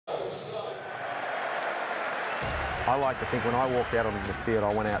I like to think when I walked out onto the field,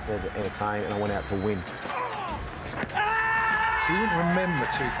 I went out there to entertain and I went out to win. We wouldn't remember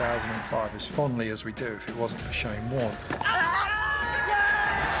 2005 as fondly as we do if it wasn't for Shane Warne.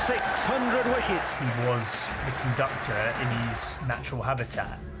 600 wickets. He was the conductor in his natural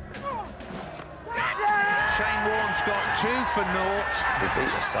habitat. Shane Warne's got 2 for naught. We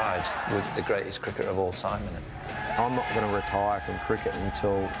beat a side with the greatest cricketer of all time in it. I'm not going to retire from cricket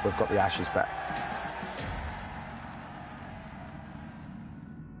until we've got the Ashes back.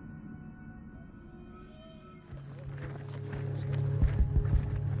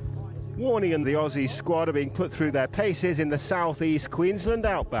 Warne and the Aussie squad are being put through their paces in the southeast Queensland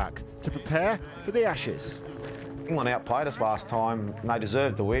outback to prepare for the Ashes. England outplayed us last time and they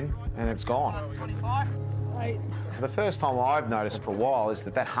deserved the win, and it's gone. For the first time I've noticed for a while is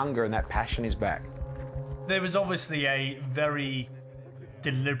that hunger and that passion is back. There was obviously a very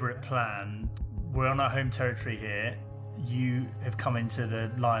deliberate plan. We're on our home territory here. You have come into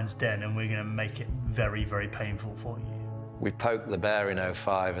the Lions' Den and we're going to make it very, very painful for you. We poked the bear in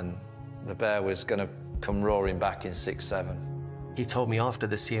 05 and the bear was going to come roaring back in 6-7. He told me after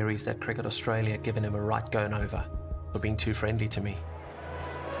the series that Cricket Australia had given him a right going over for being too friendly to me.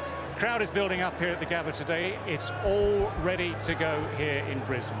 Crowd is building up here at the Gabba today. It's all ready to go here in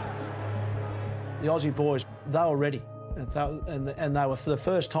Brisbane. The Aussie boys, they were ready. And they were, for the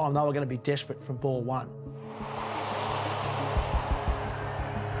first time, they were going to be desperate from ball one.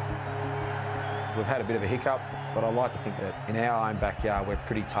 We've had a bit of a hiccup, but I like to think that in our own backyard we're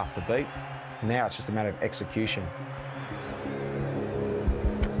pretty tough to beat. Now it's just a matter of execution.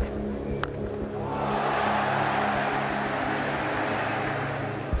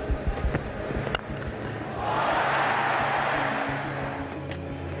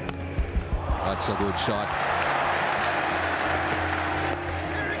 That's a good shot.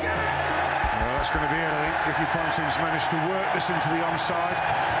 Well, that's going to be it, I think. Ricky Ponting's managed to work this into the onside.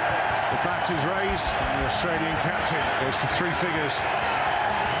 The bat is raised, and the Australian captain goes to 3 figures.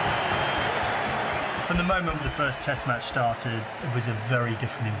 From the moment the first Test match started, it was a very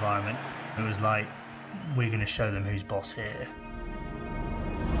different environment. It was like, we're going to show them who's boss here.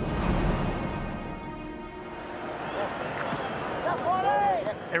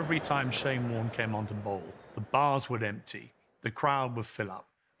 Every time Shane Warne came on to bowl, the bars would empty, the crowd would fill up,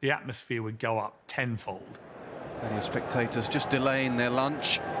 the atmosphere would go up tenfold. Plenty of spectators just delaying their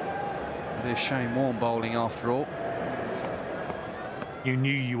lunch. It is Shane Warne bowling after all. You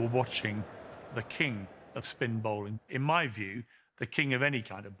knew you were watching the king of spin bowling. In my view, the king of any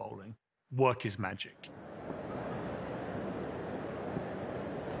kind of bowling. Work is magic.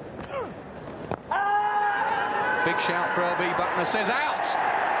 Big shout for LB. Buckner says out.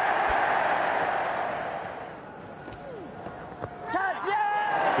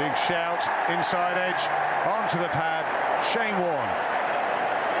 Big shout, inside edge, onto the pad, Shane Warne.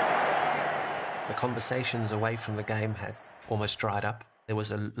 The conversations away from the game had almost dried up. There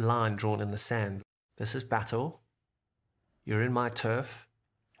was a line drawn in the sand. This is battle. You're in my turf.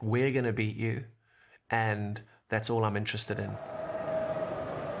 We're going to beat you. And that's all I'm interested in.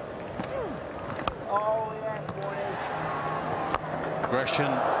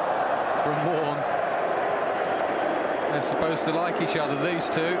 Aggression from Warne. They're supposed to like each other, these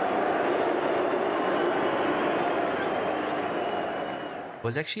two. It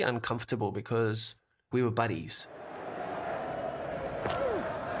was actually uncomfortable because we were buddies.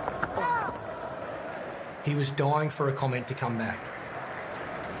 He was dying for a comment to come back.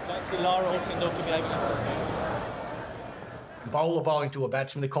 The bowler bowling to a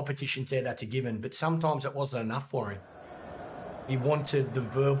batsman, the competition's there, that's a given, but sometimes it wasn't enough for him. He wanted the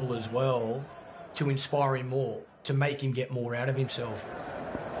verbal as well to inspire him more, to make him get more out of himself.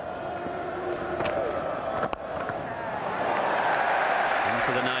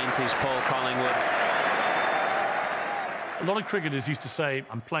 Into the 90s, Paul Collingwood. A lot of cricketers used to say,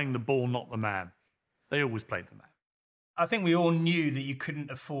 I'm playing the ball, not the man. They always played the man. I think we all knew that you couldn't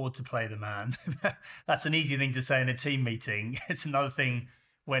afford to play the man. That's an easy thing to say in a team meeting. It's another thing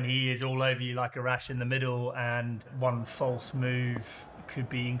when he is all over you like a rash in the middle, and one false move could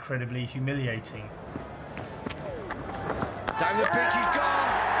be incredibly humiliating. Down the pitch, he's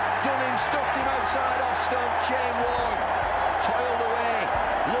gone. Done him, stuffed him outside off stump. Shane Warne toiled away,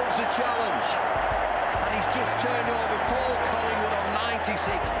 loves the challenge. And he's just turned over Paul Collingwood on 96,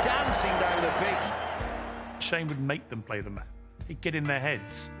 dancing down the pitch. Shane would make them play the man. He'd get in their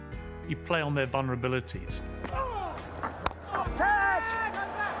heads. He'd play on their vulnerabilities.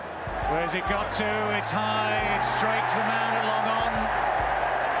 Where's it got to? It's high, it's straight to the man at long on.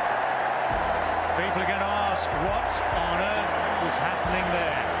 People are going to ask, what on earth was happening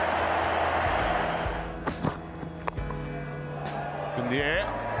there? the air.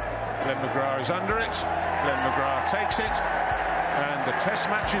 Glenn McGrath is under it. Glenn McGrath takes it. And the test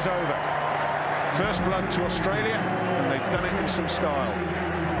match is over. First blood to Australia, and they've done it in some style.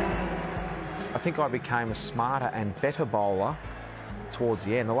 I think I became a smarter and better bowler towards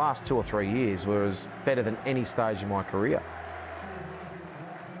the end. The last 2 or 3 years was better than any stage in my career.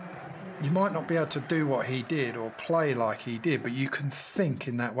 You might not be able to do what he did or play like he did, but you can think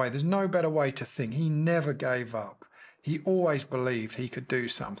in that way. There's no better way to think. He never gave up. He always believed he could do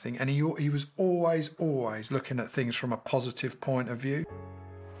something, and he was always looking at things from a positive point of view.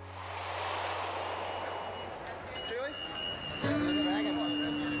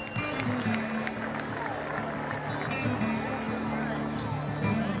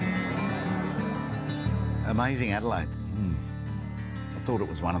 Amazing Adelaide. I thought it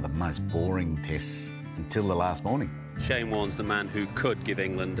was one of the most boring tests until the last morning. Shane Warne's the man who could give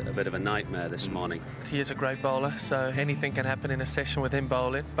England a bit of a nightmare this morning. He is a great bowler, so anything can happen in a session with him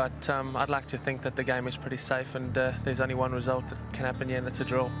bowling, but I'd like to think that the game is pretty safe, and there's only one result that can happen here, and that's a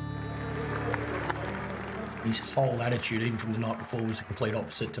draw. His whole attitude, even from the night before, was the complete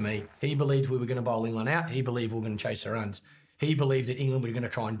opposite to me. He believed we were going to bowl England out. He believed we were going to chase the runs. He believed that England were going to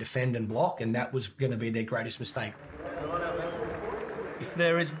try and defend and block, and that was going to be their greatest mistake. If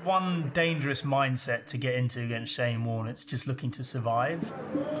there is one dangerous mindset to get into against Shane Warne, it's just looking to survive.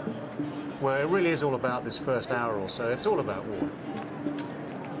 Well, it really is all about this first hour or so. It's all about Warne.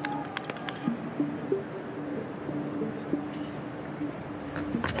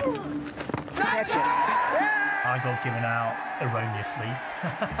 I got given out erroneously.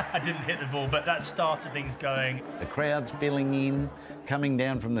 I didn't hit the ball, but that started things going. The crowd's filling in, coming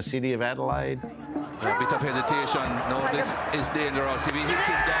down from the city of Adelaide. A bit of hesitation. No, this is dangerous. If he hits,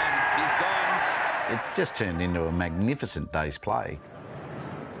 he's gone. He's gone. It just turned into a magnificent day's play.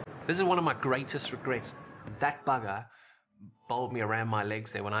 This is one of my greatest regrets. That bugger bowled me around my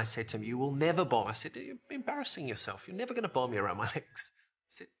legs there when I said to him, "You will never bowl." I said, "You're embarrassing yourself. You're never going to bowl me around my legs." I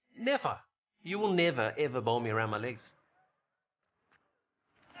said, "Never. You will never, ever bowl me around my legs."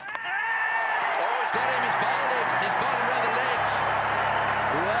 Oh, he's got him. He's bowled him. He's bowled him around the legs.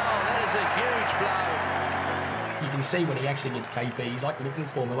 Wow, that is a huge blow. You can see when he actually gets KP, he's like looking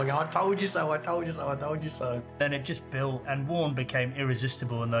for me, like, "I told you so, I told you so, I told you so." Then it just built, and Warne became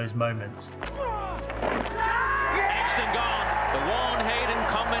irresistible in those moments. Next and gone. The Warne-Hayden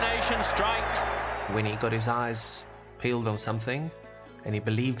combination strikes. When he got his eyes peeled on something and he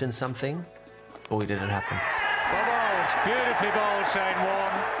believed in something, boy, did it happen. Well bowled, beautifully bowled, Shane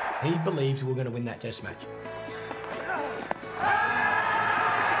Warne. He believed we were going to win that test match.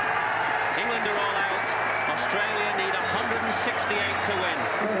 England are all out. Australia need 168 to win.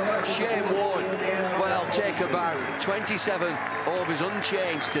 Shane Warne, well, take about 27 overs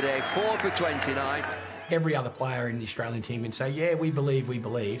unchanged today, 4 for 29. Every other player in the Australian team can say, "Yeah, we believe, we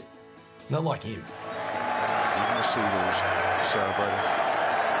believe." Not like him. Even the Seagulls celebrating.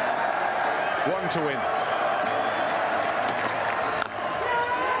 1 to win.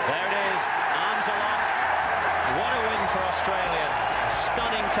 There it is, arms aloft. What a win for Australia. A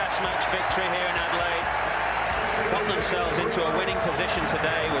stunning test match victory here in Adelaide. Got themselves into a winning position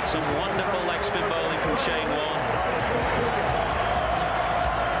today with some wonderful leg spin bowling from Shane Warne.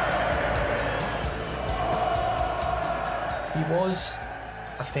 He was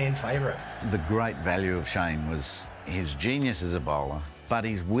a fan favourite. The great value of Shane was his genius as a bowler, but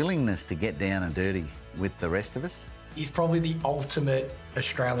his willingness to get down and dirty with the rest of us. He's probably the ultimate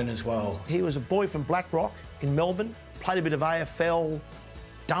Australian as well. He was a boy from Blackrock in Melbourne, played a bit of AFL,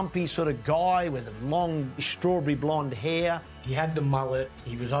 dumpy sort of guy with long strawberry blonde hair. He had the mullet,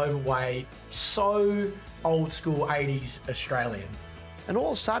 he was overweight, so old school 80s Australian. And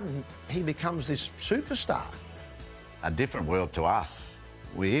all of a sudden, he becomes this superstar. A different world to us.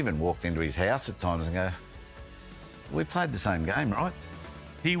 We even walked into his house at times and go, "We played the same game, right?"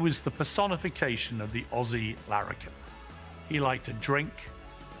 He was the personification of the Aussie larrikin. He liked to drink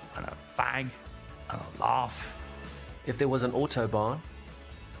and a fag and a laugh. If there was an autobahn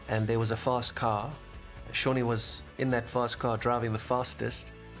and there was a fast car, Shawnee was in that fast car driving the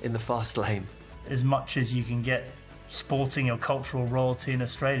fastest in the fast lane. As much as you can get sporting or cultural royalty in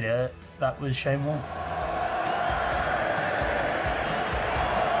Australia, that was Shane Warne.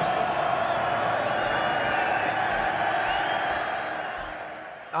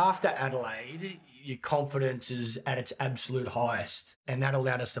 After Adelaide, your confidence is at its absolute highest, and that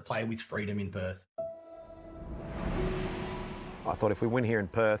allowed us to play with freedom in Perth. I thought if we win here in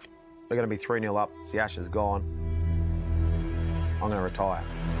Perth, we're going to be 3-0 up. The Ashes gone. I'm going to retire.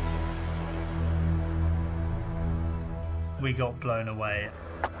 We got blown away.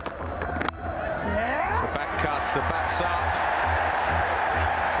 So back cuts, the bat's up.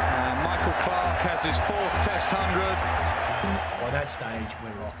 Michael Clarke has his 4th Test 100. By that stage,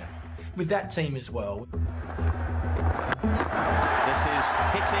 we're rocking. With that team as well. This is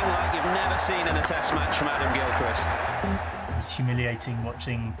hitting like you've never seen in a Test match from Adam Gilchrist. It's humiliating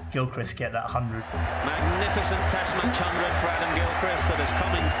watching Gilchrist get that 100. Magnificent Test match 100 for Adam Gilchrist that has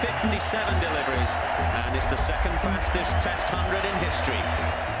come in 57 deliveries, and it's the second fastest Test 100 in history.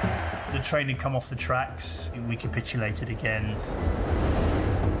 The train had come off the tracks. We capitulated again.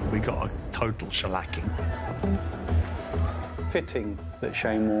 We got a total shellacking. Fitting that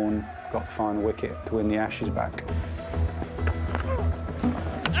Shane Warne got the final wicket to win the Ashes back. There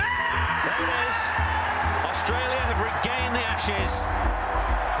it is. Australia have regained the Ashes.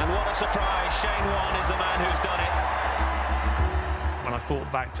 And what a surprise. Shane Warne is the man who's done it. When I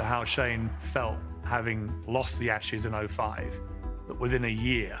thought back to how Shane felt having lost the Ashes in 05, that within a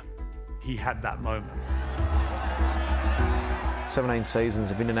year he had that moment. 17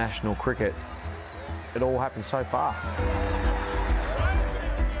 seasons of international cricket. It all happened so fast.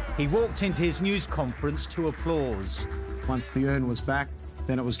 He walked into his news conference to applause. Once the urn was back,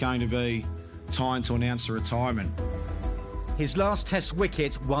 then it was going to be time to announce a retirement. His last Test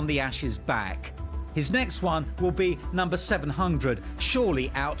wicket won the Ashes back. His next one will be number 700,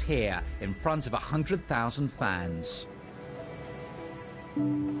 surely out here in front of 100,000 fans.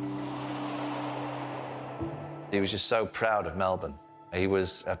 He was just so proud of Melbourne. He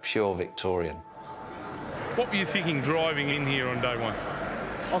was a pure Victorian. What were you thinking driving in here on day one?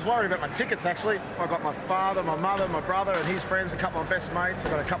 I was worried about my tickets, actually. I got my father, my mother, my brother and his friends, a couple of my best mates. I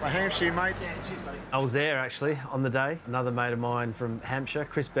got a couple of Hampshire mates. I was there, actually, on the day. Another mate of mine from Hampshire,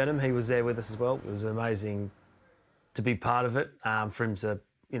 Chris Benham, he was there with us as well. It was amazing to be part of it, for him to,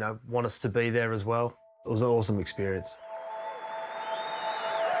 want us to be there as well. It was an awesome experience.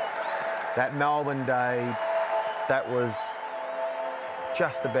 That Melbourne day, that was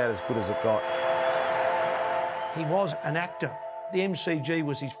just about as good as it got. He was an actor. The MCG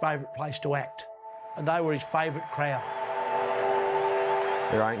was his favourite place to act, and they were his favourite crowd.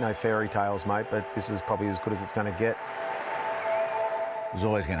 There ain't no fairy tales, mate, but this is probably as good as it's going to get. It was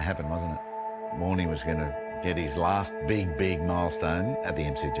always going to happen, wasn't it? Warne was going to get his last big milestone at the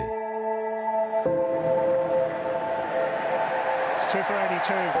MCG. It's 2 for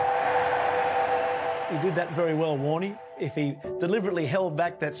 82. He did that very well, Warne. If he deliberately held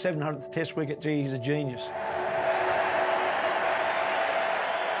back that 700th Test wicket, gee, he's a genius.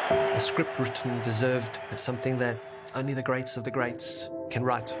 A script written, deserved, is something that only the greats of the greats can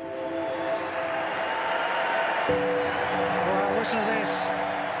write. Well, listen to this.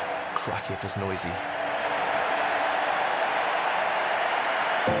 Crikey, it was noisy. They've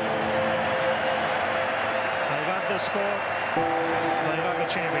had the sport. They've had the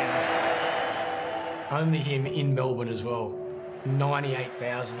champion. Only him in Melbourne as well.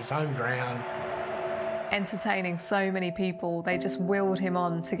 98,000, his home ground. Entertaining so many people, they just willed him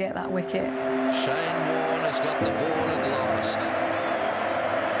on to get that wicket. Shane Warne has got the ball at last.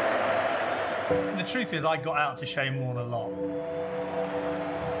 The truth is, I got out to Shane Warne a lot.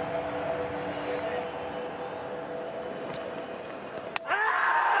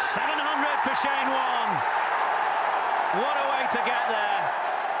 For Shane Warne. What a way to get there.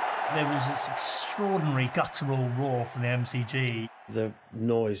 There was this extraordinary guttural roar from the MCG. The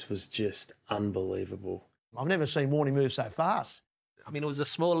noise was just unbelievable. I've never seen Warne move so fast. I mean, it was a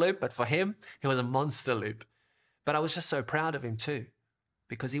small loop, but for him, it was a monster loop. But I was just so proud of him too,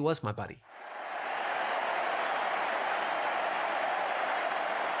 because he was my buddy.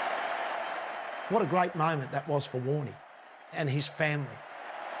 What a great moment that was for Warne and his family.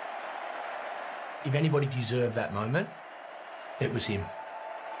 If anybody deserved that moment, it was him.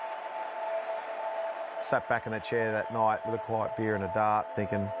 Sat back in that chair that night with a quiet beer and a dart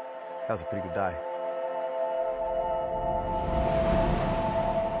thinking, that was a pretty good day.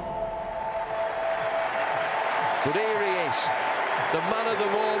 But here he is, the man of the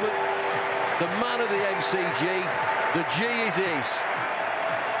moment, the man of the MCG. The G is his.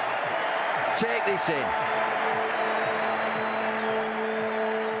 Take this in.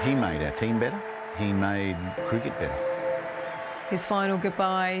 He made our team better. He made cricket better. His final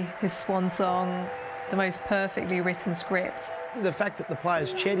goodbye, his swan song, the most perfectly written script. The fact that the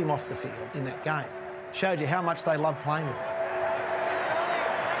players cheered him off the field in that game showed you how much they love playing with him.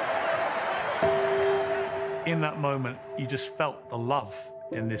 In that moment, you just felt the love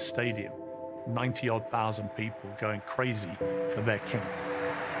in this stadium. 90-odd thousand people going crazy for their king.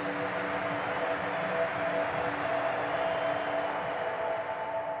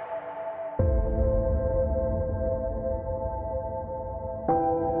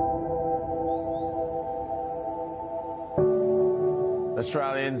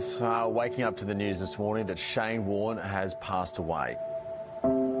 Australians are waking up to the news this morning that Shane Warne has passed away.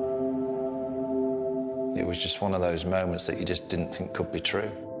 It was just one of those moments that you just didn't think could be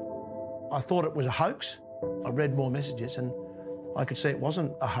true. I thought it was a hoax. I read more messages and I could see it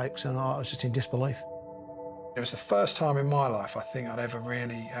wasn't a hoax, and I was just in disbelief. It was the first time in my life I think I'd ever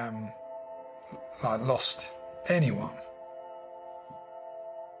really lost anyone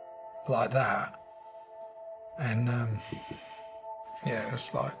like that. And yeah, it was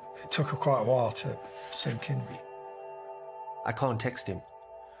like, it took quite a while to sink in. I can't text him.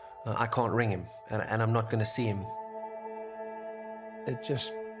 I can't ring him, and I'm not going to see him. It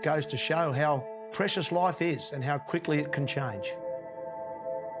just goes to show how precious life is and how quickly it can change.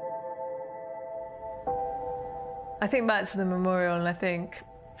 I think back to the memorial and I think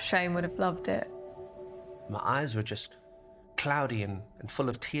Shane would have loved it. My eyes were just cloudy and full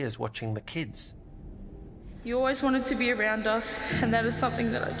of tears watching the kids. You always wanted to be around us, and that is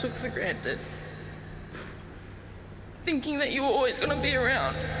something that I took for granted. Thinking that you were always going to be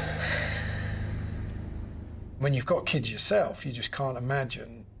around. When you've got kids yourself, you just can't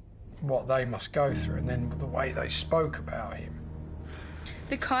imagine what they must go through, and then the way they spoke about him.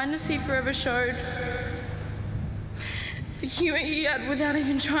 The kindness he forever showed. The humour he had without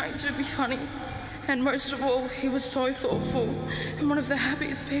even trying to be funny. And most of all, he was so thoughtful and one of the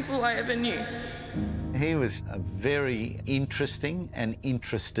happiest people I ever knew. He was a very interesting and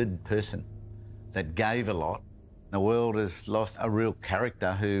interested person that gave a lot. The world has lost a real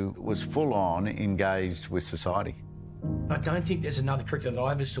character who was full-on engaged with society. I don't think there's another cricketer that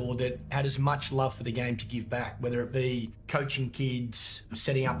I ever saw that had as much love for the game to give back, whether it be coaching kids,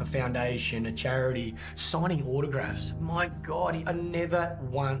 setting up a foundation, a charity, signing autographs. My God, I never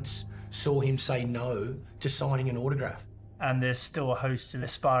once saw him say no to signing an autograph. And there's still a host of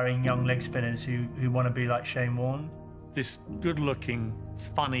aspiring young leg spinners who want to be like Shane Warne. This good-looking,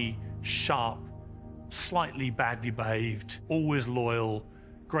 funny, sharp, slightly badly behaved, always loyal,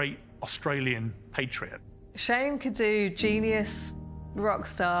 great Australian patriot. Shane could do genius, rock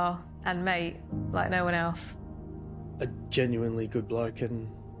star and mate like no one else. A genuinely good bloke and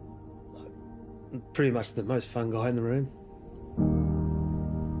pretty much the most fun guy in the room.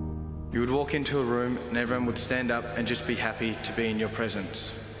 You would walk into a room and everyone would stand up and just be happy to be in your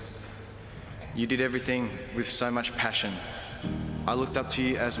presence. You did everything with so much passion. I looked up to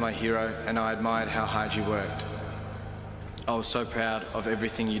you as my hero and I admired how hard you worked. I was so proud of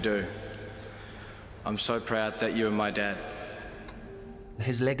everything you do. I'm so proud that you are my dad.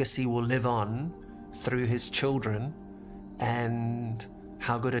 His legacy will live on through his children and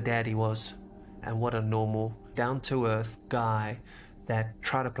how good a dad he was and what a normal, down-to-earth guy that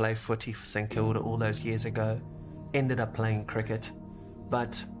tried to play footy for St Kilda all those years ago, ended up playing cricket,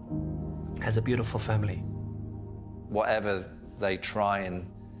 but has a beautiful family. Whatever they try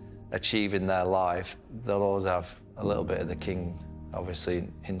and achieve in their life, they'll always have a little bit of the king, obviously,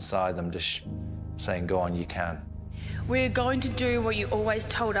 inside them, just saying, go on, you can. We're going to do what you always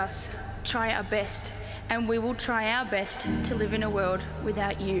told us, try our best, and we will try our best to live in a world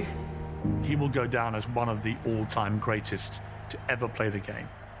without you. He will go down as one of the all-time greatest to ever play the game.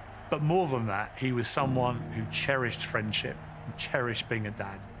 But more than that, he was someone who cherished friendship, and cherished being a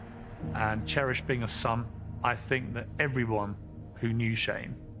dad, and cherished being a son. I think that everyone who knew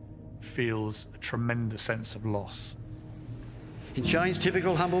Shane feels a tremendous sense of loss. In Shane's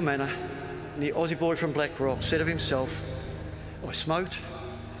typical humble manner, the Aussie boy from Blackrock said of himself, I smoked,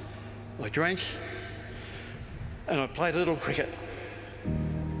 I drank, and I played a little cricket.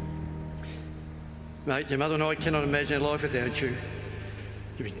 Mate, your mother and I cannot imagine a life without you.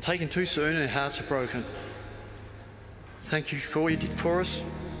 You've been taken too soon and our hearts are broken. Thank you for all you did for us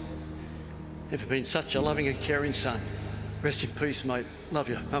and for being such a loving and caring son. Rest in peace, mate. Love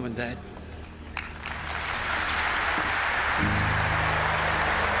you, Mum and Dad.